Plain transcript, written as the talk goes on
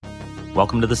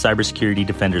Welcome to the Cybersecurity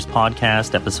Defenders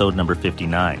Podcast, episode number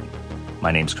 59. My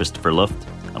name's Christopher Luft.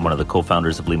 I'm one of the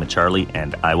co-founders of Lima Charlie,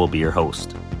 and I will be your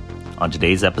host. On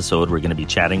today's episode, we're going to be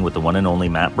chatting with the one and only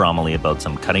Matt Bromley about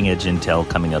some cutting-edge intel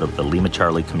coming out of the Lima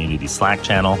Charlie community Slack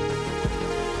channel.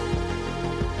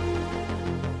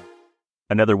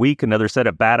 Another week, another set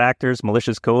of bad actors,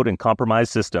 malicious code, and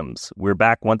compromised systems. We're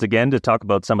back once again to talk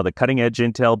about some of the cutting-edge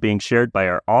intel being shared by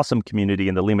our awesome community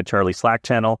in the Lima Charlie Slack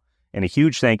channel, and a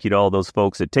huge thank you to all those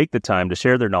folks that take the time to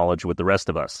share their knowledge with the rest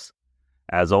of us.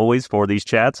 As always, for these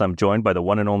chats, I'm joined by the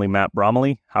one and only Matt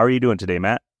Bromley. How are you doing today,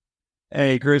 Matt?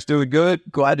 Hey, Chris, doing good.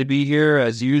 Glad to be here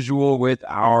as usual with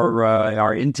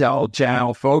our Intel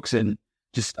channel folks, and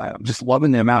I'm just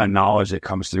loving the amount of knowledge that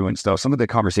comes through and stuff. Some of the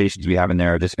conversations we have in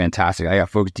there are just fantastic. I got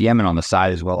folks DMing on the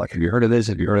side as well, like, have you heard of this?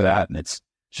 Have you heard of that? And it's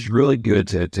just really good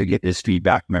to get this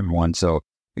feedback from everyone. So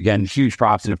again, huge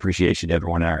props and appreciation to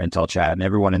everyone in our Intel chat and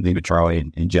everyone in Lima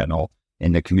Charlie in general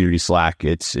in the community Slack.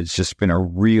 It's just been a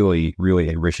really, really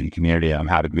enriching community, and I'm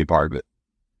happy to be part of it.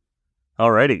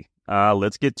 Alrighty,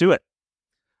 let's get to it.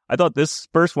 I thought this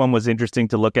first one was interesting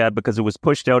to look at because it was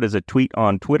pushed out as a tweet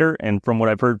on Twitter, and from what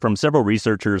I've heard from several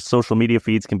researchers, social media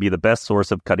feeds can be the best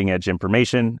source of cutting-edge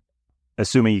information,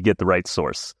 assuming you get the right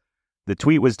source. The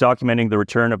tweet was documenting the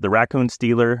return of the Racoon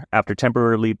stealer after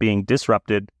temporarily being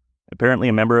disrupted. Apparently,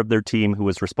 a member of their team who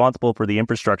was responsible for the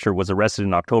infrastructure was arrested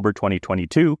in October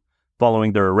 2022.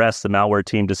 Following their arrest, the malware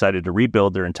team decided to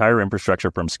rebuild their entire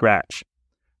infrastructure from scratch.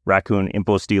 Racoon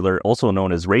info stealer, also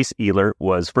known as Race Ealer,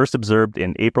 was first observed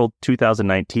in April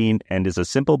 2019 and is a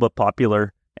simple but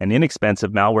popular and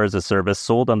inexpensive malware as a service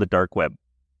sold on the dark web.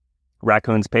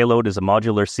 Racoon's payload is a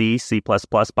modular C++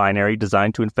 binary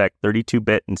designed to infect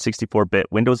 32-bit and 64-bit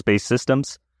Windows-based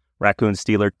systems. Racoon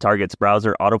stealer targets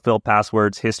browser autofill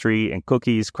passwords, history, and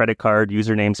cookies, credit card,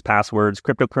 usernames, passwords,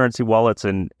 cryptocurrency wallets,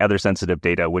 and other sensitive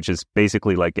data, which is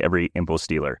basically like every info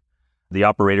stealer. The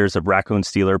operators of Racoon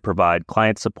Stealer provide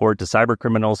client support to cyber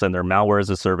criminals, and their malware as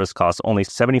a service costs only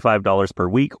 $75 per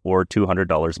week or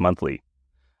 $200 monthly.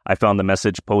 I found the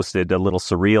message posted a little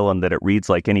surreal in that it reads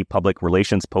like any public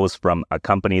relations post from a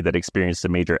company that experienced a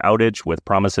major outage with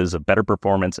promises of better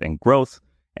performance and growth,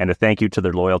 and a thank you to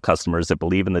their loyal customers that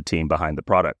believe in the team behind the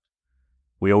product.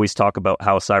 We always talk about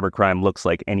how cybercrime looks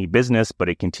like any business, but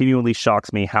it continually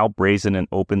shocks me how brazen and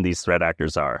open these threat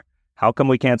actors are. How come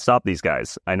we can't stop these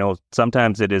guys? I know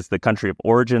sometimes it is the country of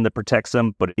origin that protects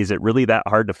them, but is it really that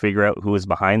hard to figure out who is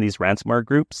behind these ransomware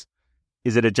groups?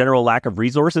 Is it a general lack of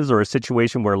resources or a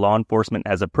situation where law enforcement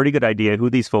has a pretty good idea who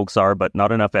these folks are, but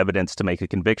not enough evidence to make a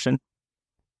conviction?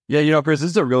 Yeah, Chris,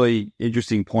 this is a really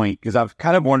interesting point because I've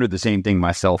kind of wondered the same thing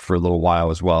myself for a little while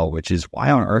as well, which is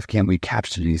why on earth can't we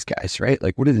capture these guys, right?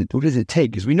 Like, what does it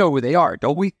take? Because we know who they are,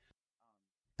 don't we?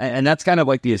 And that's kind of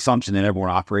like the assumption that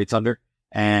everyone operates under.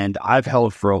 And I've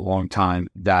held for a long time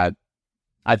that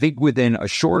I think within a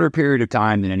shorter period of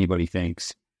time than anybody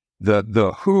thinks,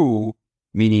 the who,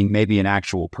 meaning maybe an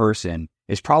actual person,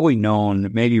 is probably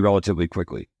known maybe relatively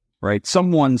quickly, right?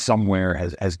 Someone somewhere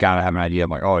has got to have an idea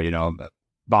of like, oh,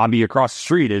 Bobby across the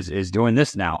street is doing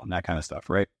this now and that kind of stuff,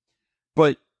 right?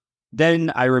 But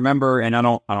then I remember, and I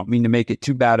don't mean to make it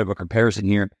too bad of a comparison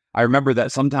here, I remember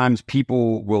that sometimes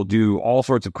people will do all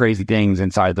sorts of crazy things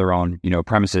inside their own,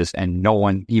 premises, and no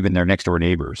one, even their next door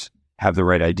neighbors, have the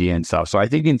right idea and stuff. So I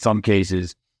think in some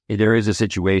cases, there is a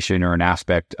situation or an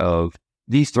aspect of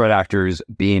these threat actors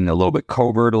being a little bit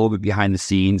covert, a little bit behind the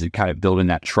scenes, and kind of building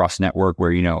that trust network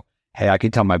where, hey, I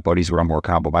can tell my buddies what I'm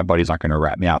working on, but my buddies aren't going to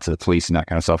rat me out to the police and that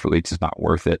kind of stuff. At least it's not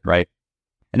worth it, right?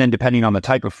 And then depending on the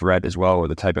type of threat as well, or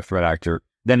the type of threat actor,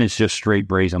 then it's just straight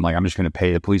brazen, like I'm just going to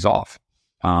pay the police off.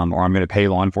 Or I'm going to pay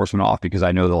law enforcement off because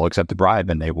I know they'll accept the bribe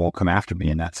and they won't come after me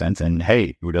in that sense. And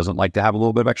hey, who doesn't like to have a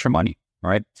little bit of extra money,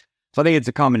 right? So I think it's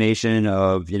a combination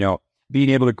of,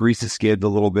 being able to grease the skids a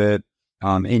little bit.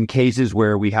 In cases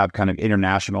where we have kind of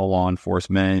international law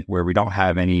enforcement, where we don't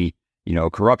have any,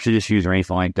 corruption issues or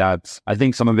anything like that, I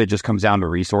think some of it just comes down to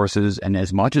resources. And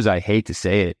as much as I hate to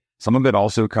say it, some of it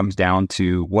also comes down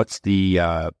to what's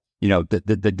the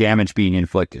damage being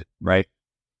inflicted, right?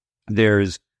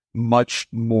 There's much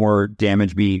more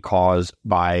damage being caused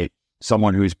by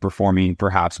someone who's performing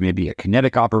perhaps maybe a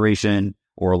kinetic operation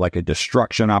or like a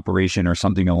destruction operation or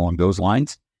something along those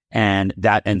lines. And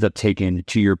that ends up taking,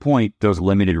 to your point, those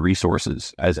limited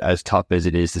resources, as tough as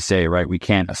it is to say, right? We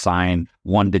can't assign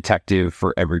one detective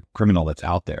for every criminal that's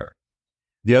out there.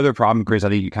 The other problem, Chris, I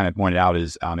think you kind of pointed out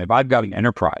is if I've got an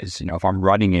enterprise, if I'm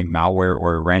running a malware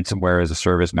or a ransomware as a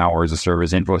service, malware as a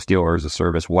service, info stealer as a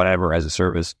service, whatever as a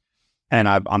service, and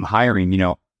I'm hiring,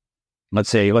 let's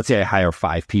say I hire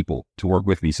 5 people to work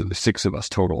with me, so there's 6 of us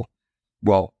total.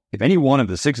 Well, if any one of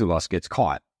the 6 of us gets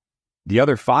caught, the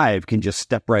other 5 can just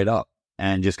step right up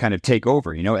and just kind of take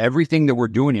over. Everything that we're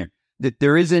doing here, that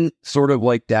there isn't sort of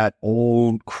like that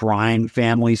old crime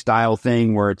family style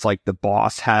thing where it's like the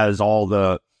boss has all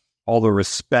the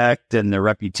respect and the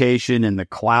reputation and the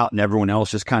clout and everyone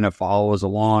else just kind of follows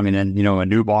along. And then, a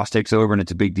new boss takes over and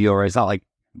it's a big deal, right? It's not like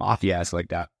mafia-esque like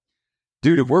that.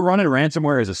 Dude, if we're running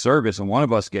ransomware as a service and one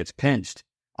of us gets pinched,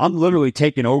 I'm literally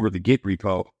taking over the Git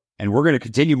repo and we're going to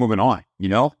continue moving on.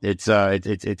 It's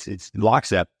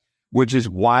lockstep, which is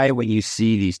why when you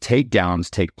see these takedowns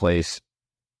take place,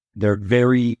 they're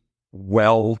very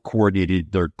well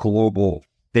coordinated. They're global.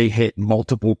 They hit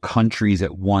multiple countries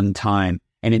at one time.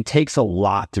 And it takes a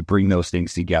lot to bring those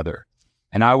things together.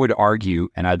 And I would argue,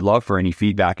 and I'd love for any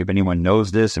feedback if anyone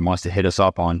knows this and wants to hit us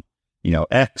up on,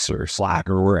 X or Slack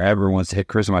or wherever wants to hit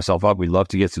Chris and myself up. We'd love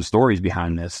to get some stories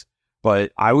behind this.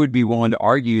 But I would be willing to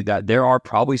argue that there are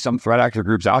probably some threat actor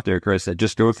groups out there, Chris, that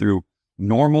just go through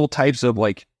normal types of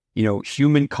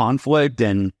human conflict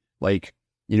and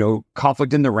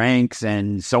conflict in the ranks,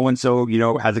 and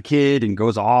so-and-so, has a kid and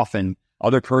goes off, and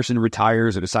other person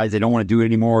retires or decides they don't want to do it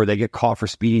anymore, or they get caught for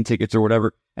speeding tickets or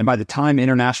whatever. And by the time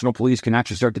international police can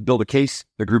actually start to build a case,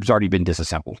 the group's already been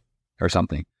disassembled or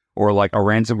something. Or like a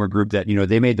ransomware group that,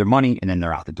 they made their money and then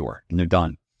they're out the door and they're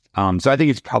done. So I think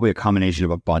it's probably a combination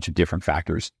of a bunch of different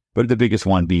factors, but the biggest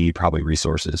one be probably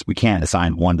resources. We can't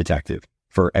assign one detective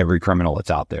for every criminal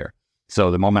that's out there. So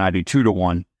the moment I do 2 to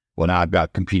 1, well, now I've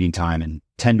got competing time, and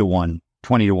 10 to 1,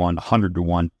 20 to 1, 100 to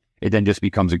 1. It then just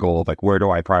becomes a goal of where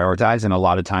do I prioritize? And a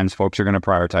lot of times folks are going to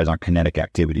prioritize on kinetic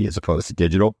activity as opposed to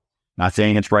digital. Not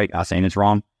saying it's right, not saying it's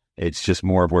wrong. It's just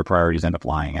more of where priorities end up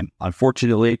lying. And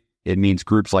unfortunately, it means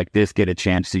groups like this get a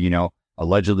chance to,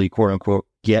 allegedly, quote unquote,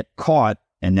 get caught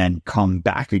and then come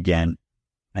back again.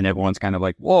 And everyone's kind of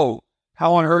like, whoa,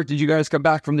 how on earth did you guys come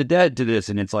back from the dead to this?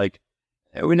 And it's like,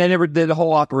 when they never did, the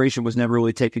whole operation was never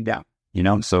really taken down,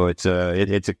 So it's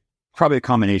probably a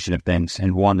combination of things,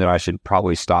 and one that I should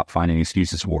probably stop finding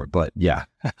excuses for. But yeah,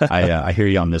 I hear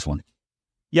you on this one.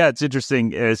 Yeah, it's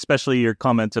interesting, especially your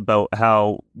comments about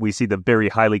how we see the very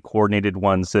highly coordinated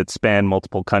ones that span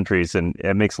multiple countries. And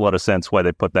it makes a lot of sense why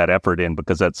they put that effort in,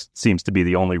 because that seems to be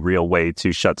the only real way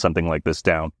to shut something like this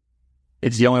down.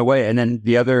 It's the only way. And then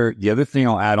the other thing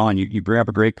I'll add on, you bring up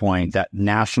a great point, that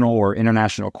national or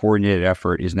international coordinated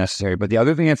effort is necessary. But the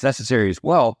other thing that's necessary as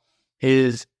well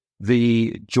is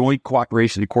the joint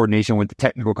cooperation and coordination with the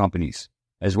technical companies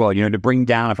as well, to bring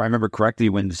down, if I remember correctly,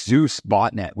 when Zeus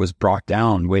botnet was brought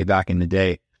down way back in the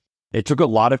day, it took a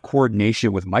lot of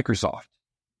coordination with Microsoft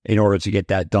in order to get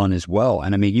that done as well.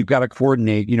 And I mean, you've got to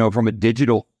coordinate, from a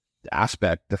digital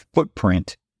aspect, the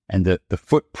footprint and the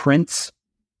footprints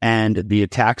and the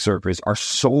attack surface are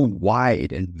so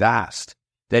wide and vast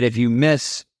that if you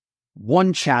miss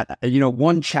one chat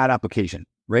application,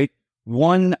 right?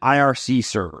 One IRC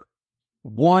server,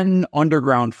 one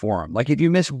underground forum. If you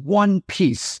miss one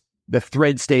piece, the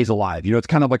thread stays alive. It's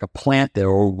kind of like a plant there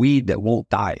or a weed that won't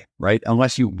die, right?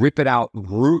 Unless you rip it out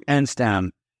root and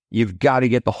stem, you've got to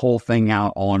get the whole thing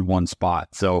out all in one spot.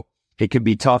 So it can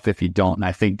be tough if you don't. And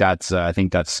I think that's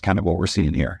kind of what we're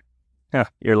seeing here. Yeah,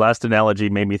 your last analogy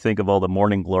made me think of all the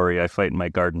morning glory I fight in my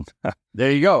garden. There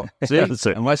you go. See,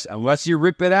 unless you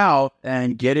rip it out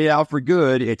and get it out for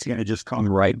good, it's going to just come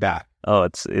right back. Oh,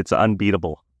 it's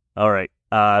unbeatable. All right.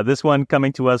 This one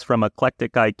coming to us from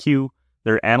Eclectic IQ.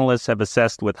 Their analysts have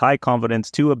assessed with high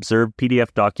confidence 2 observed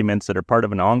PDF documents that are part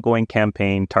of an ongoing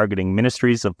campaign targeting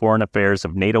ministries of foreign affairs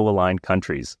of NATO-aligned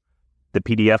countries. The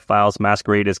PDF files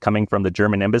masquerade as coming from the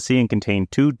German embassy and contain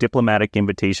 2 diplomatic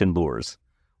invitation lures.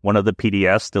 One of the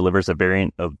PDFs delivers a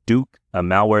variant of Duke, a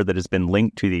malware that has been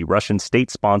linked to the Russian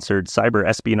state-sponsored cyber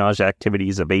espionage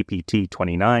activities of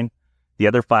APT-29. The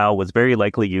other file was very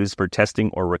likely used for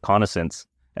testing or reconnaissance,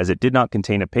 as it did not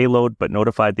contain a payload but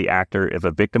notified the actor if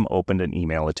a victim opened an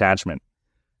email attachment.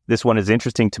 This one is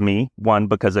interesting to me, one,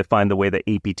 because I find the way that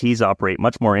APTs operate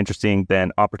much more interesting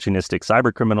than opportunistic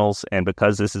cybercriminals, and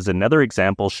because this is another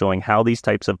example showing how these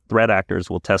types of threat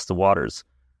actors will test the waters.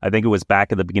 I think it was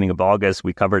back at the beginning of August,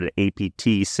 we covered an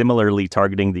APT similarly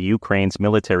targeting the Ukraine's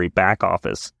military back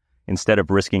office. Instead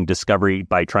of risking discovery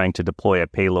by trying to deploy a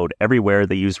payload everywhere,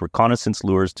 they use reconnaissance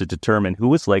lures to determine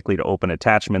who is likely to open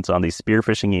attachments on these spear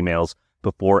phishing emails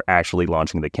before actually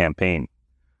launching the campaign.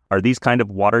 Are these kind of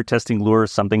water testing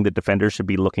lures something that defenders should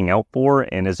be looking out for?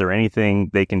 And is there anything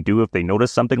they can do if they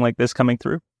notice something like this coming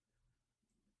through?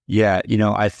 Yeah,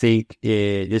 I think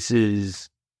this is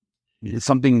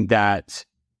something that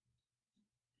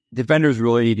defenders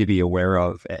really need to be aware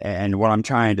of. And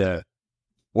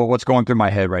what's going through my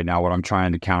head right now, what I'm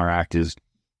trying to counteract is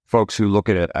folks who look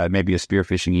at maybe a spear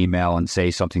phishing email and say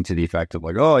something to the effect of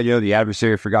like, oh, the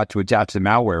adversary forgot to attach the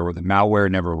malware, or the malware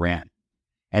never ran.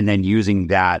 And then using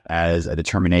that as a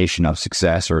determination of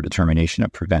success or a determination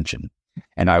of prevention.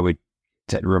 And I would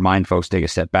remind folks to take a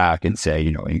step back and say,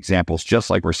 in examples just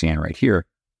like we're seeing right here,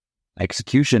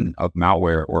 execution of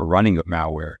malware or running of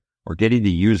malware or getting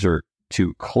the user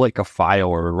to click a file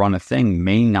or run a thing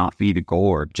may not be the goal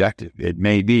or objective. It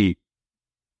may be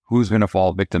who's going to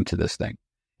fall victim to this thing.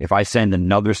 If I send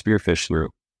another spear phish through,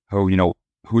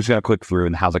 who's going to click through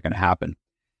and how's it going to happen?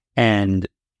 And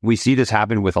we see this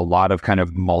happen with a lot of kind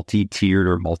of multi-tiered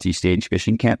or multi-stage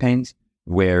phishing campaigns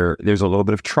where there's a little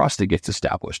bit of trust that gets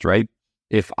established, right?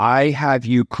 If I have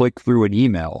you click through an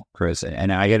email, Chris,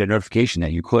 and I get a notification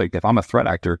that you clicked, if I'm a threat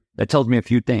actor, that tells me a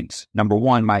few things. Number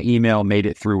one, my email made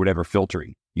it through whatever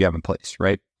filtering you have in place,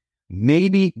 right?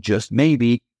 Maybe, just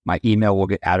maybe, my email will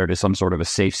get added to some sort of a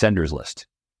safe senders list,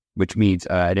 which means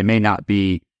it may not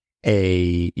be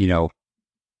and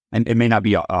it may not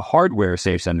be a hardware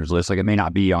safe senders list, like it may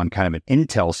not be on kind of an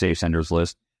Intel safe senders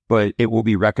list, but it will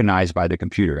be recognized by the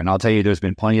computer. And I'll tell you, there's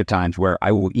been plenty of times where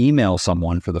I will email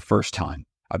someone for the first time.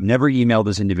 I've never emailed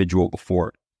this individual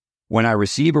before. When I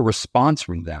receive a response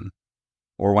from them,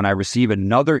 or when I receive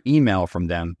another email from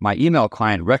them, my email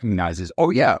client recognizes, oh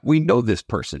yeah, we know this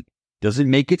person. Doesn't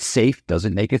make it safe,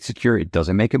 doesn't make it secure, it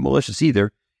doesn't make it malicious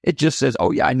either. It just says,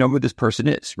 oh yeah, I know who this person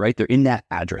is, right? They're in that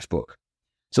address book.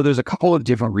 So there's a couple of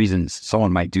different reasons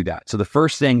someone might do that. So the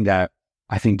first thing that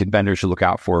I think defenders should look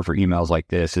out for emails like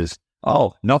this is,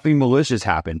 oh, nothing malicious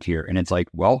happened here. And it's like,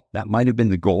 well, that might have been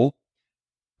the goal,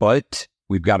 but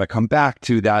we've got to come back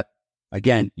to that,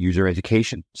 again, user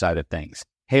education side of things.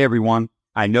 Hey, everyone,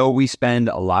 I know we spend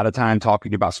a lot of time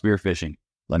talking about spear phishing.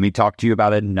 Let me talk to you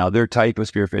about another type of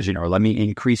spear phishing, or let me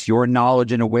increase your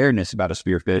knowledge and awareness about a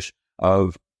spear phish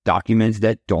of documents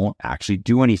that don't actually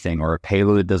do anything, or a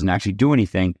payload that doesn't actually do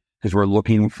anything, because we're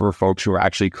looking for folks who are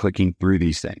actually clicking through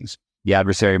these things. The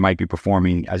adversary might be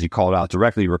performing, as you called out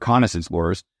directly, reconnaissance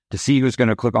lures to see who's going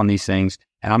to click on these things.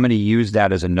 And I'm going to use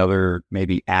that as another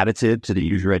maybe additive to the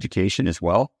user education as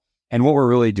well. And what we're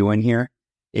really doing here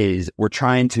is we're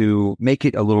trying to make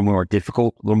it a little more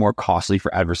difficult, a little more costly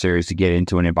for adversaries to get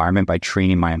into an environment by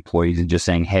training my employees and just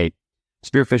saying, hey,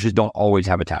 spear phishers don't always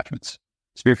have attachments.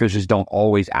 Spear phishers don't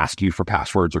always ask you for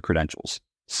passwords or credentials.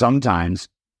 Sometimes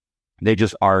they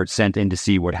just are sent in to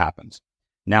see what happens.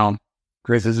 Now,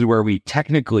 Chris, this is where we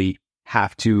technically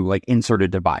have to insert a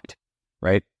divide,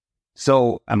 right?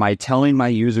 So am I telling my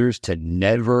users to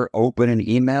never open an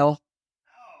email?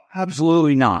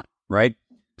 Absolutely not, right?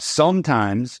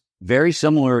 Sometimes, very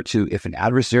similar to if an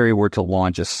adversary were to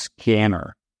launch a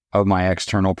scanner of my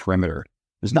external perimeter,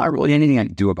 there's not really anything I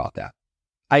can do about that.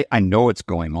 I know it's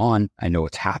going on. I know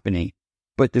it's happening,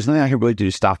 but there's nothing I can really do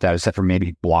to stop that except for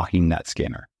maybe blocking that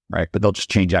scanner, right? But they'll just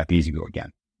change IPs and go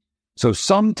again. So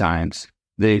sometimes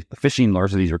the phishing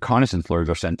alerts or these reconnaissance alerts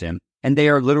are sent in, and they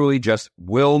are literally just,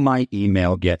 will my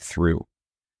email get through?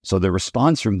 So the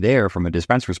response from there, from a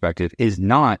defense perspective, is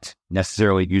not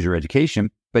necessarily user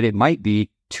education, but it might be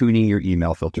tuning your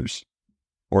email filters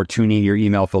or tuning your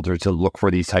email filter to look for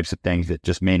these types of things that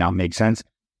just may not make sense.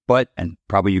 But, and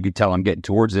probably you could tell I'm getting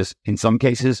towards this, in some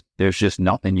cases, there's just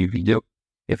nothing you can do.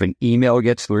 If an email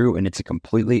gets through and it's a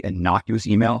completely innocuous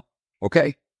email,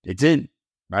 okay, it's in,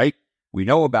 right? We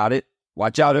know about it.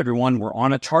 Watch out, everyone. We're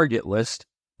on a target list,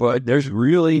 but there's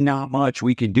really not much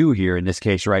we can do here in this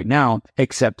case right now,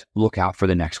 except look out for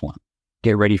the next one.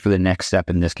 Get ready for the next step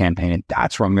in this campaign. And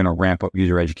that's where I'm going to ramp up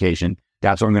user education.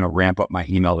 That's where I'm going to ramp up my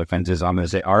email defenses. I'm going to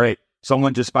say, all right,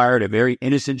 someone just fired a very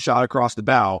innocent shot across the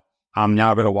bow. I'm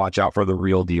now going to watch out for the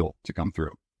real deal to come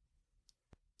through.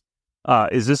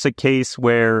 Is this a case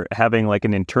where having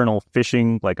an internal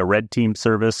phishing, like a red team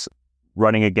service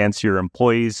running against your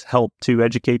employees help to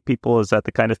educate people? Is that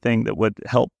the kind of thing that would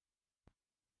help?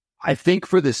 I think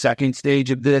for the second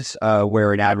stage of this,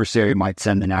 where an adversary might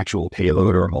send an actual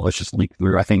payload or a malicious link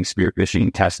through, I think spear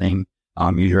phishing, testing,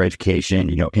 user education,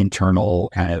 internal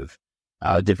kind of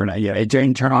different,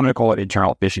 internal, I'm going to call it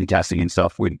internal phishing testing and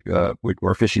stuff or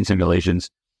phishing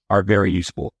simulations are very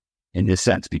useful in this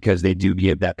sense, because they do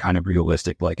give that kind of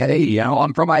realistic, hey,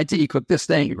 I'm from IT, click this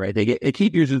thing, right? They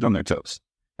keep users on their toes.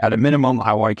 At a minimum,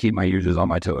 I want to keep my users on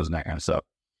my toes and that kind of stuff.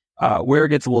 Where it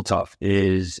gets a little tough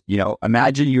is,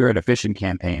 imagine you're at a phishing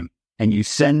campaign and you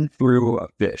send through a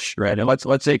phish, right? And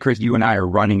let's say, Chris, you and I are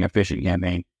running a phishing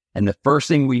campaign, and the first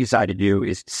thing we decide to do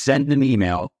is send an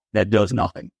email that does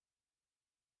nothing.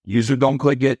 Users don't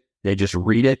click it. They just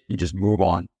read it and just move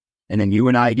on. And then you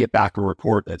and I get back a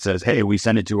report that says, hey, we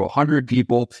sent it to 100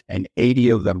 people and 80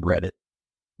 of them read it.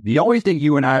 The only thing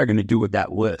you and I are going to do with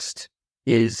that list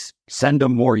is send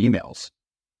them more emails,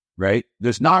 right?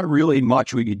 There's not really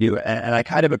much we could do. And I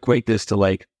kind of equate this to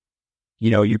like,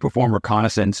 you perform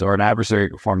reconnaissance, or an adversary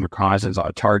performs reconnaissance on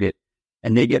a target,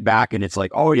 and they get back and it's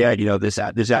like, oh yeah,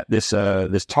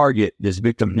 this target, this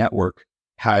victim network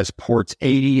has ports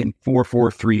 80 and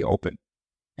 443 open.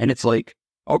 And it's like,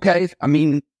 okay, I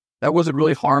mean, that wasn't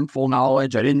really harmful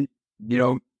knowledge. I didn't,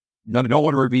 no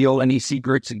one revealed any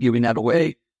secrets and giving that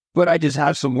away, but I just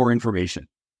have some more information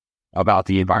about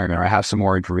the environment, or I have some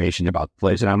more information about the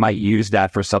place, and I might use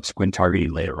that for subsequent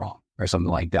targeting later on or something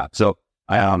like that. So,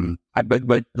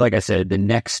 but like I said, the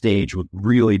next stage would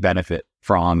really benefit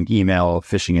from email,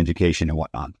 phishing education, and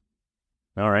whatnot.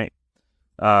 All right.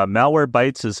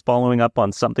 Malwarebytes is following up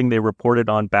on something they reported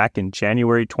on back in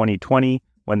January 2020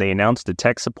 when they announced a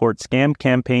tech support scam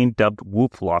campaign dubbed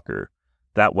WoofLocker.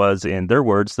 That was, in their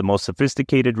words, the most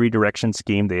sophisticated redirection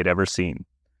scheme they had ever seen.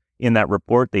 In that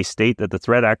report, they state that the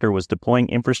threat actor was deploying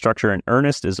infrastructure in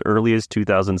earnest as early as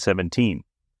 2017.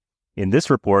 In this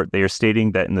report, they are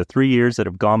stating that in the 3 years that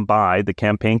have gone by, the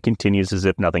campaign continues as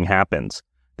if nothing happens.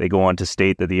 They go on to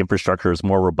state that the infrastructure is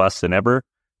more robust than ever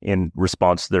in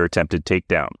response to their attempted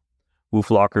takedown.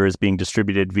 WoofLocker is being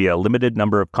distributed via a limited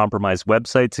number of compromised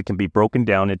websites. It can be broken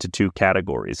down into two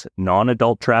categories,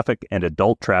 non-adult traffic and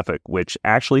adult traffic, which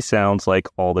actually sounds like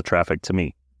all the traffic to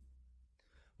me.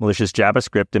 Malicious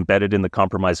JavaScript embedded in the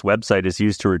compromised website is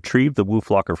used to retrieve the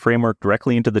WoofLocker framework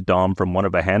directly into the DOM from one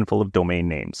of a handful of domain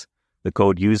names. The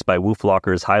code used by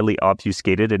WoofLocker is highly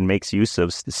obfuscated and makes use of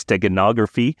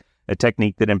steganography, a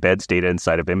technique that embeds data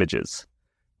inside of images.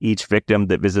 Each victim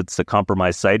that visits the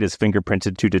compromised site is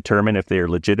fingerprinted to determine if they are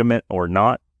legitimate or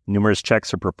not. Numerous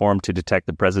checks are performed to detect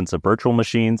the presence of virtual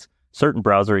machines, certain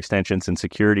browser extensions, and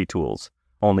security tools.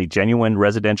 Only genuine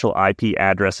residential IP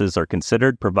addresses are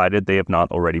considered, provided they have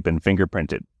not already been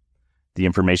fingerprinted. The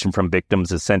information from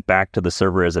victims is sent back to the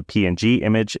server as a PNG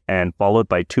image and followed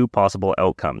by two possible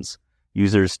outcomes.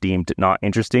 Users deemed not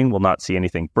interesting will not see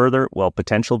anything further, while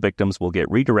potential victims will get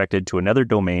redirected to another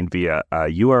domain via a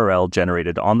URL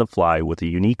generated on the fly with a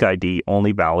unique ID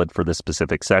only valid for the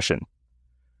specific session.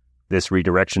 This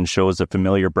redirection shows a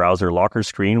familiar browser locker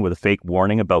screen with a fake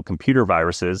warning about computer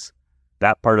viruses.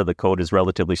 That part of the code is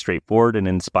relatively straightforward and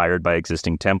inspired by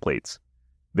existing templates.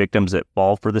 Victims that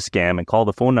fall for the scam and call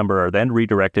the phone number are then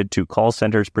redirected to call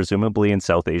centers presumably in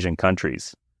South Asian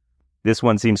countries. This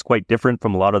one seems quite different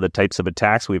from a lot of the types of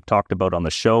attacks we've talked about on the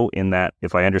show, in that,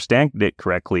 if I understand it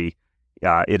correctly,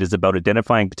 it is about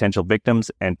identifying potential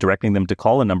victims and directing them to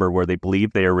call a number where they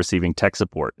believe they are receiving tech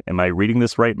support. Am I reading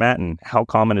this right, Matt? And how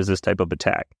common is this type of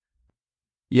attack?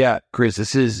 Yeah, Chris,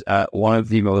 this is one of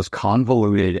the most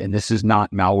convoluted, and this is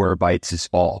not Malwarebytes'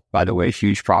 fault. By the way,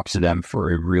 huge props to them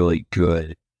for a really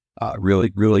good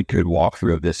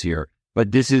walkthrough of this here.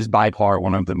 But this is by far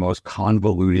one of the most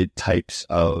convoluted types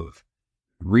of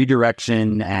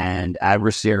redirection and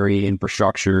adversary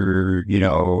infrastructure,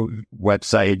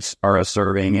 websites are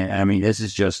serving. And I mean, this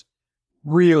is just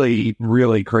really,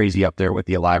 really crazy up there with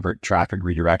the elaborate traffic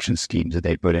redirection schemes that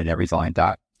they put in, everything like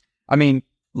that. I mean,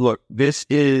 look, this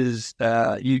is,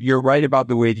 you're right about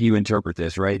the way that you interpret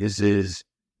this, right? This is,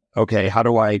 okay, how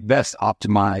do I best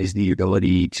optimize the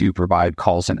ability to provide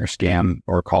call center scam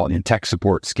or tech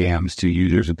support scams to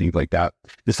users and things like that?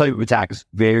 This type of attack is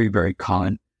very, very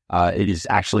common. It is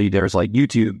actually, there's like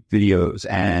YouTube videos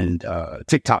and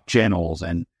TikTok channels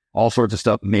and all sorts of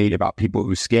stuff made about people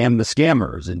who scam the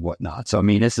scammers and whatnot. So, I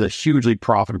mean, this is a hugely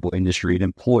profitable industry. It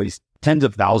employs tens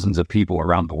of thousands of people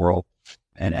around the world.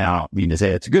 And I don't mean to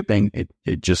say it's a good thing.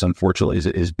 It just unfortunately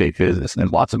is big business, and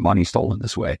there's lots of money stolen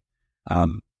this way.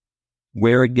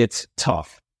 Where it gets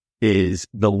tough is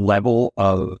the level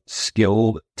of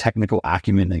skilled technical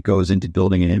acumen that goes into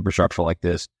building an infrastructure like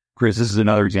this. Chris, this is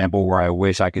another example where I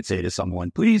wish I could say to someone,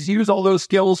 please use all those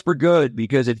skills for good,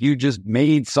 because if you just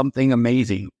made something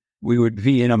amazing, we would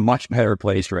be in a much better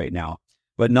place right now.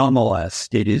 But nonetheless,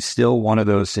 it is still one of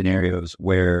those scenarios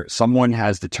where someone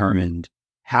has determined,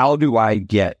 how do I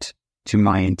get to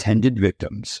my intended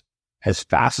victims as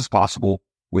fast as possible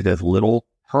with as little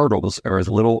hurdles or as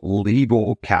little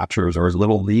legal captures or as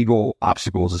little legal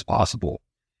obstacles as possible?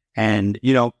 And,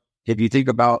 if you think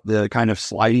about the kind of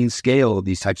sliding scale of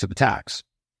these types of attacks,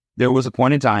 there was a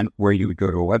point in time where you would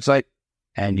go to a website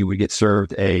and you would get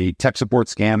served a tech support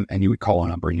scam and you would call a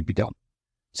number and you'd be done.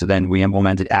 So then we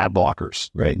implemented ad blockers,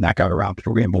 right? And that got around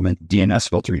before we implemented DNS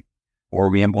filtering, or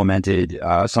we implemented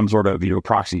some sort of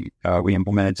proxy. We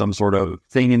implemented some sort of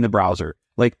thing in the browser.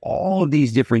 Like, all of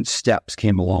these different steps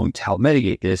came along to help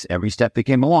mitigate this. Every step that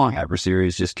came along,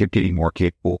 adversaries just kept getting more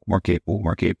capable.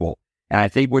 And I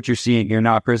think what you're seeing here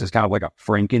now, Chris, is kind of like a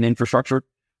Franken infrastructure,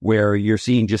 where you're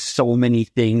seeing just so many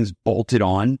things bolted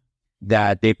on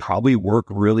that they probably work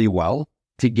really well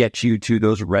to get you to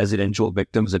those residential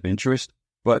victims of interest.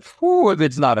 But if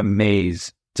it's not a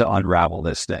maze to unravel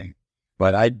this thing.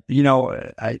 But I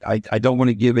don't want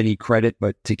to give any credit,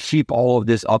 but to keep all of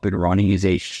this up and running is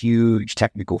a huge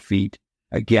technical feat.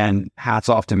 Again, hats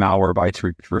off to Malwarebytes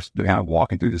for kind of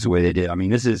walking through this the way they did. I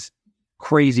mean, this is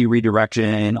crazy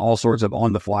redirection, all sorts of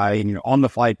on the fly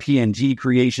PNG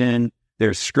creation.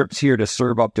 There's scripts here to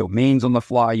serve up domains on the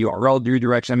fly, URL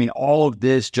redirection. I mean, all of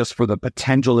this just for the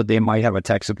potential that they might have a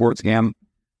tech support scam.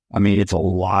 I mean, it's a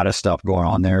lot of stuff going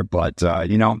on there, but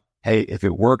hey, if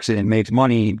it works and it makes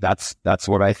money, that's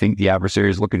what I think the adversary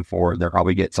is looking for. They'll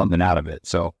probably get something out of it.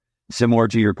 So similar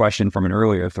to your question from an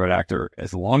earlier threat actor,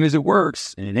 as long as it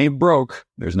works and it ain't broke,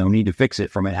 there's no need to fix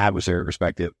it from an adversary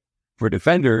perspective. For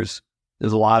defenders,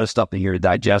 there's a lot of stuff in here to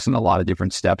digest and a lot of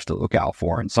different steps to look out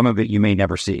for. And some of it you may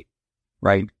never see,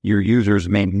 right? Your users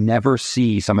may never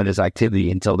see some of this activity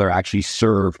until they're actually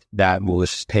served that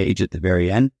malicious page at the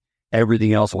very end.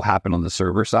 Everything else will happen on the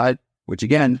server side, which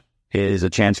again, is a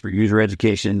chance for user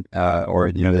education,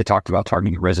 or they talked about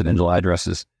targeting residential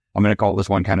addresses. I'm going to call this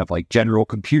one kind of like general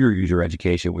computer user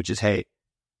education, which is, hey,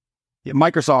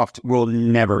 Microsoft will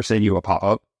never send you a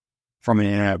pop-up from an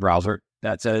internet browser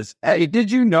that says, hey,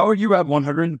 did you know you have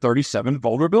 137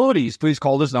 vulnerabilities? Please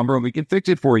call this number and we can fix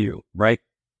it for you, right?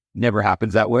 Never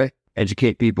happens that way.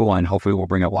 Educate people, and hopefully we'll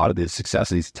bring a lot of the success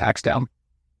of these attacks down.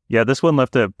 Yeah, this one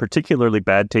left a particularly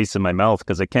bad taste in my mouth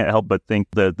because I can't help but think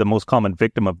the most common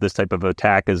victim of this type of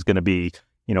attack is going to be,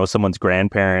 someone's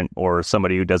grandparent or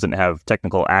somebody who doesn't have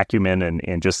technical acumen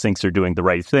and just thinks they're doing the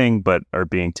right thing, but are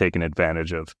being taken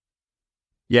advantage of.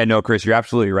 Yeah, no, Chris, you're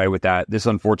absolutely right with that. This,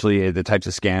 unfortunately, is the types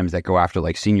of scams that go after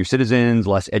like senior citizens,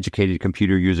 less educated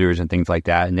computer users and things like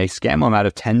that. And they scam them out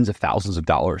of tens of thousands of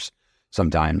dollars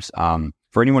sometimes.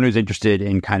 For anyone who's interested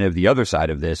in kind of the other side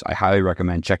of this, I highly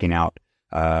recommend checking out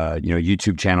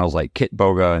YouTube channels like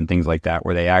Kitboga and things like that,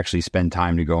 where they actually spend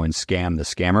time to go and scam the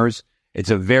scammers. It's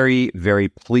a very, very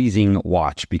pleasing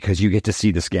watch because you get to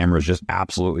see the scammers just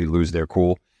absolutely lose their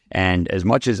cool. And as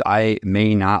much as I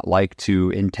may not like to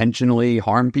intentionally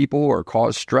harm people or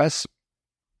cause stress,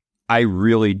 I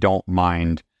really don't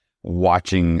mind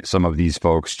watching some of these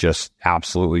folks just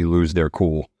absolutely lose their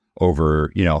cool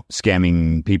over,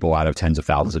 scamming people out of tens of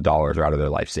thousands of dollars or out of their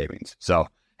life savings. So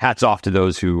hats off to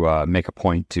those who make a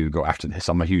point to go after this.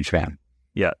 I'm a huge fan.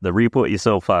 Yeah, the reap what you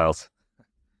sow files.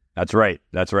 That's right.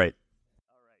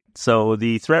 So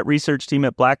the threat research team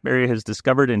at BlackBerry has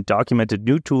discovered and documented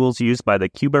new tools used by the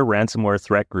Cuba ransomware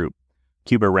threat group.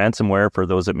 Cuba ransomware, for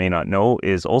those that may not know,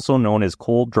 is also known as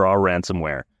cold draw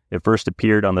ransomware. It first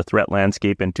appeared on the threat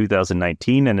landscape in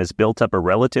 2019 and has built up a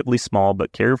relatively small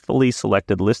but carefully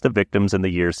selected list of victims in the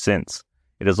years since.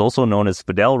 It is also known as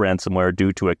Fidel ransomware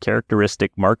due to a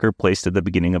characteristic marker placed at the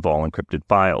beginning of all encrypted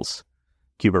files.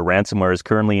 Cuba ransomware is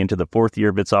currently into the fourth year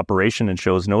of its operation and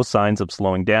shows no signs of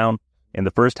slowing down. In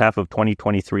the first half of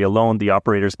 2023 alone, the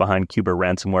operators behind Cuba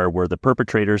ransomware were the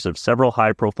perpetrators of several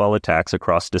high-profile attacks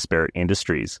across disparate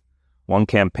industries. One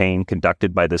campaign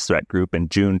conducted by this threat group in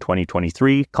June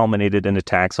 2023 culminated in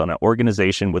attacks on an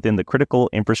organization within the critical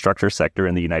infrastructure sector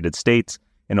in the United States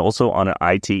and also on an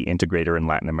IT integrator in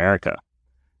Latin America.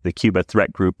 The Cuba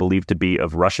threat group, believed to be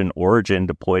of Russian origin,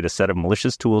 deployed a set of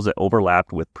malicious tools that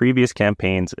overlapped with previous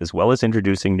campaigns as well as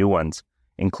introducing new ones,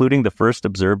 including the first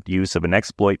observed use of an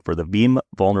exploit for the Veeam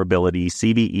vulnerability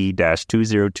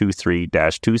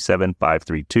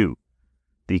CVE-2023-27532.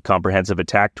 The comprehensive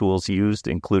attack tools used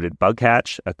included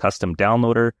BugHatch, a custom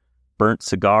downloader, Burnt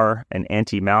Cigar, an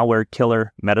anti-malware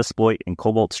killer, Metasploit, and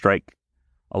Cobalt Strike,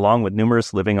 along with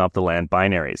numerous living off the land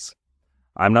binaries.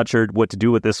 I'm not sure what to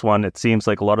do with this one. It seems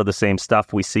like a lot of the same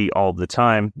stuff we see all the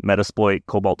time. Metasploit,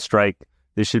 Cobalt Strike.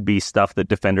 This should be stuff that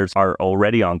defenders are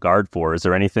already on guard for. Is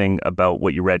there anything about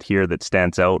what you read here that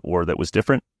stands out or that was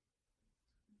different?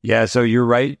 Yeah, so you're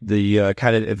right. The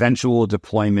kind of eventual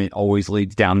deployment always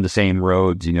leads down the same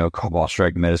roads, Cobalt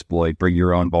Strike, Metasploit, bring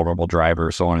your own vulnerable driver,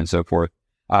 so on and so forth.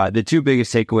 The two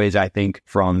biggest takeaways, I think,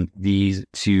 from these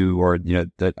two, or,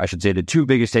 the two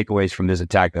biggest takeaways from this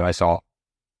attack that I saw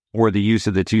were the use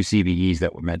of the two CVEs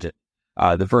that were mentioned.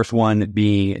 The first one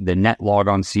being the net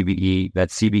logon CVE,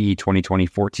 that's CVE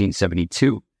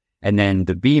 2020-1472. And then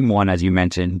the Veeam one, as you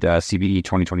mentioned, CVE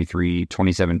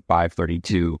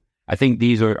 2023-27532. I think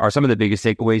these are some of the biggest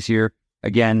takeaways here.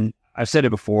 Again, I've said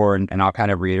it before, and I'll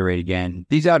kind of reiterate again.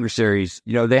 These adversaries,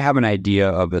 they have an idea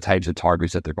of the types of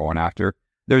targets that they're going after.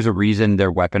 There's a reason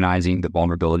they're weaponizing the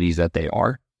vulnerabilities that they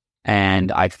are.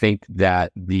 And I think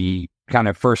that the kind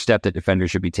of first step that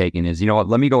defenders should be taking is, you know what,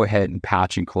 let me go ahead and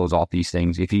patch and close off these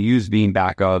things. If you use Veeam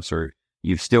backups or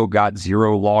you've still got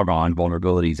zero logon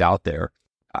vulnerabilities out there,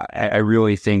 I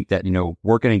really think that, you know,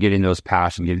 working and getting those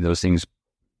patched and getting those things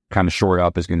kind of shored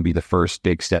up is going to be the first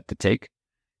big step to take.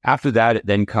 After that, it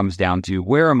then comes down to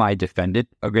where am I defended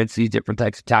against these different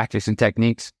types of tactics and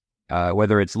techniques,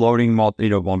 whether it's loading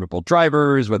vulnerable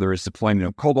drivers, whether it's deployment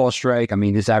of Cobalt Strike. I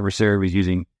mean, this adversary was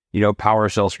using, you know,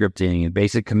 PowerShell scripting and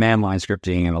basic command line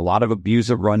scripting and a lot of abuse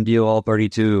of run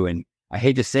DLL32. And I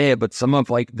hate to say it, but some of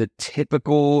like the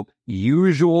typical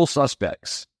usual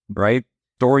suspects, right?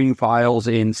 Storing files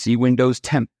in C Windows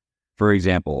temp, for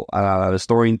example,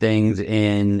 storing things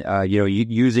in,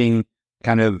 using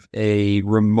kind of a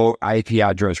remote IP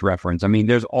address reference. I mean,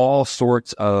 there's all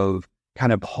sorts of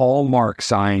kind of hallmark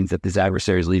signs that this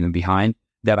adversary is leaving behind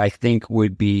that I think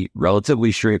would be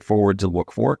relatively straightforward to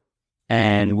look for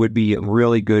and would be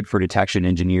really good for detection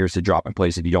engineers to drop in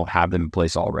place if you don't have them in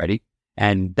place already.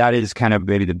 And that is kind of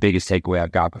maybe the biggest takeaway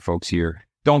I've got for folks here.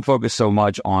 Don't focus so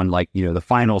much on like, you know, the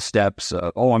final steps.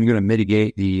 I'm going to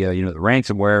mitigate the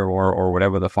ransomware or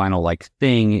whatever the final like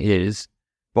thing is.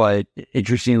 But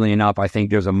interestingly enough, I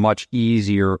think there's a much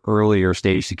easier, earlier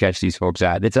stage to catch these folks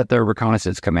at. It's at their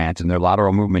reconnaissance commands and their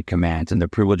lateral movement commands and their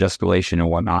privilege escalation and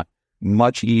whatnot.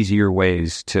 Much easier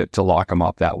ways to lock them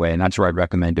up that way. And that's where I'd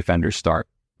recommend defenders start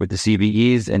with the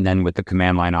CVEs and then with the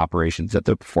command line operations that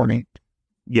they're performing.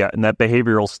 Yeah, and that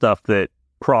behavioral stuff that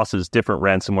crosses different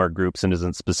ransomware groups and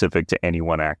isn't specific to any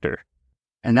one actor.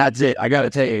 And that's it. I got to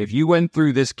tell you, if you went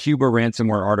through this Cuba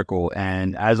ransomware article,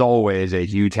 and as always, a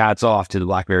huge hats off to the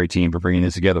BlackBerry team for bringing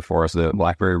this together for us, the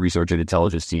BlackBerry Research and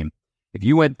Intelligence team. If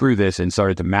you went through this and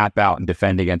started to map out and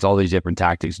defend against all these different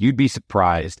tactics, you'd be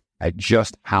surprised at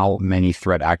just how many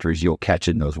threat actors you'll catch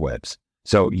in those webs.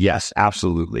 So yes,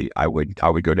 absolutely, I would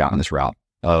go down this route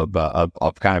of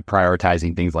kind of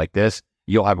prioritizing things like this.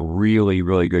 You'll have really,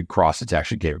 really good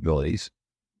cross-detection capabilities.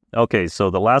 Okay, so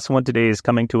the last one today is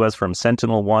coming to us from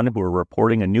SentinelOne, who are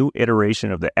reporting a new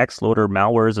iteration of the XLoader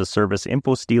malware as a service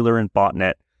info stealer and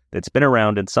botnet that's been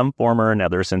around in some form or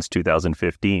another since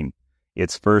 2015.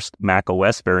 Its first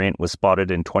macOS variant was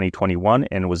spotted in 2021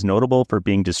 and was notable for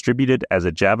being distributed as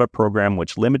a Java program,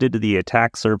 which limited the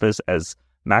attack surface as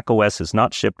macOS has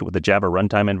not shipped with a Java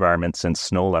runtime environment since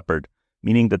Snow Leopard,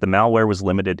 meaning that the malware was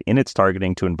limited in its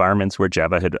targeting to environments where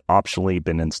Java had optionally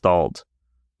been installed.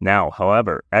 Now,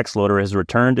 however, XLoader has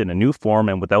returned in a new form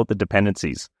and without the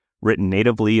dependencies. Written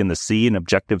natively in the C and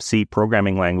Objective-C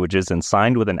programming languages and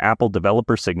signed with an Apple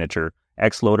developer signature,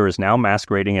 XLoader is now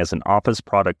masquerading as an Office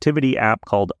productivity app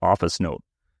called Office Note.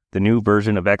 The new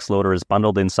version of XLoader is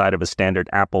bundled inside of a standard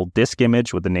Apple disk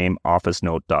image with the name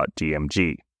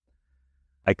OfficeNote.gmg.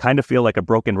 I kind of feel like a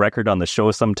broken record on the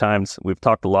show sometimes. We've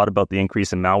talked a lot about the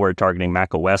increase in malware targeting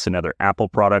macOS and other Apple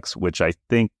products, which I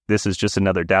think this is just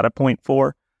another data point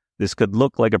for. This could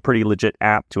look like a pretty legit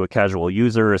app to a casual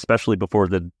user, especially before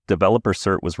the developer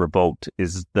cert was revoked.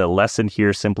 Is the lesson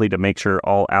here simply to make sure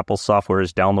all Apple software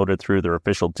is downloaded through their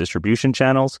official distribution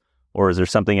channels, or is there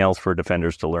something else for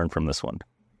defenders to learn from this one?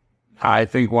 I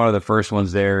think one of the first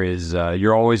ones there is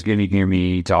you're always going to hear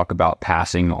me talk about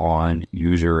passing on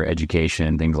user education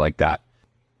and things like that.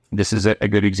 This is a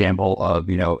good example of,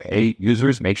 hey,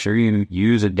 users, make sure you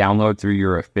use and download through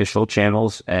your official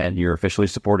channels and your officially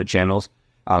supported channels.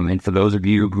 And for those of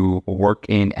you who work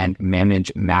in and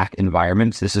manage Mac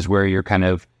environments, this is where your kind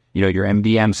of, your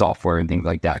MDM software and things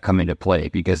like that come into play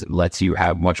because it lets you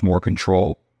have much more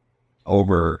control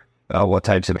over what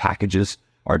types of packages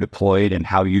are deployed and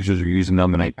how users are using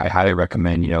them. And I highly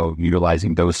recommend,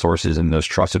 utilizing those sources and those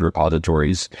trusted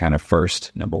repositories kind of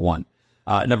first, number one.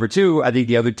 Number two, I think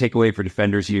the other takeaway for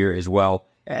defenders here as well,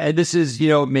 and this is,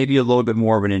 maybe a little bit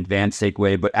more of an advanced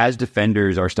takeaway, but as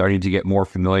defenders are starting to get more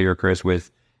familiar, Chris, with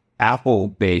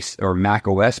Apple-based or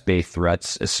macOS-based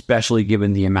threats, especially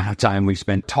given the amount of time we've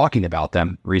spent talking about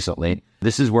them recently,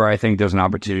 this is where I think there's an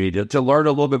opportunity to learn a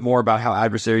little bit more about how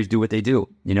adversaries do what they do,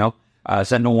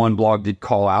 SentinelOne blog did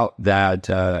call out that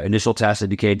initial tests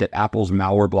indicate that Apple's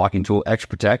malware blocking tool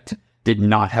XProtect did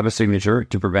not have a signature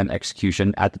to prevent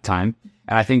execution at the time.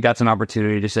 And I think that's an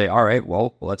opportunity to say, all right,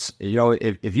 well, let's,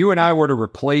 if you and I were to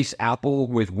replace Apple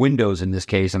with Windows in this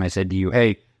case, and I said to you,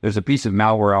 hey, there's a piece of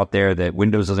malware out there that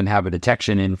Windows doesn't have a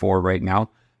detection in for right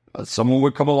now, someone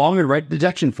would come along and write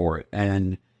detection for it.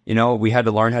 And we had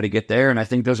to learn how to get there. And I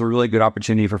think there's a really good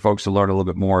opportunity for folks to learn a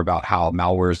little bit more about how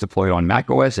malware is deployed on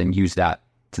macOS and use that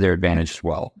to their advantage as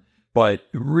well. But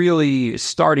really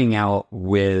starting out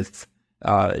with,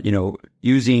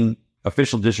 using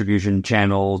official distribution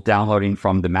channels, downloading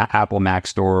from the Apple Mac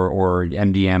Store or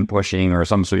MDM pushing or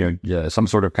some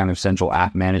sort of kind of central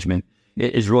app management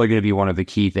is really going to be one of the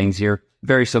key things here.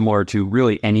 Very similar to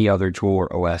really any other tool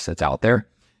or OS that's out there.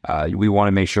 We want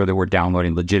to make sure that we're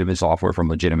downloading legitimate software from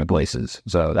legitimate places.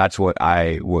 So that's what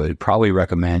I would probably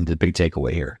recommend, the big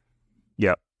takeaway here.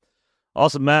 Yep.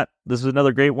 Awesome, Matt. This is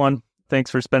another great one. Thanks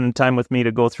for spending time with me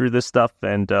to go through this stuff,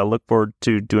 and look forward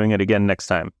to doing it again next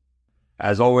time.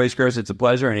 As always, Chris, it's a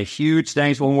pleasure, and a huge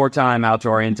thanks one more time out to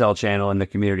our Intel channel in the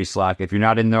community Slack. If you're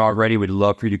not in there already, we'd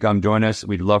love for you to come join us.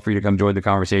 We'd love for you to come join the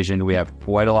conversation. We have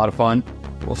quite a lot of fun.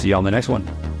 We'll see you on the next one.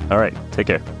 All right. Take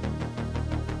care.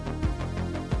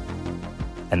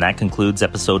 And that concludes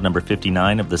episode number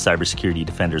 59 of the Cybersecurity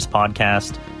Defenders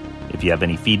podcast. If you have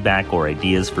any feedback or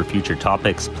ideas for future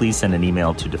topics, please send an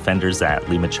email to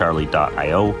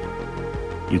defenders@limacharlie.io.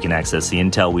 You can access the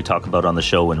intel we talk about on the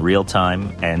show in real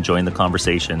time and join the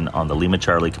conversation on the Lima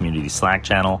Charlie community Slack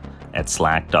channel at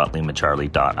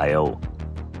slack.limacharlie.io.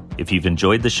 If you've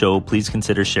enjoyed the show, please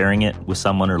consider sharing it with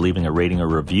someone or leaving a rating or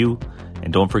review.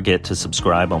 And don't forget to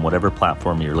subscribe on whatever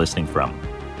platform you're listening from.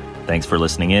 Thanks for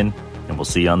listening in, and we'll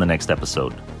see you on the next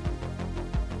episode.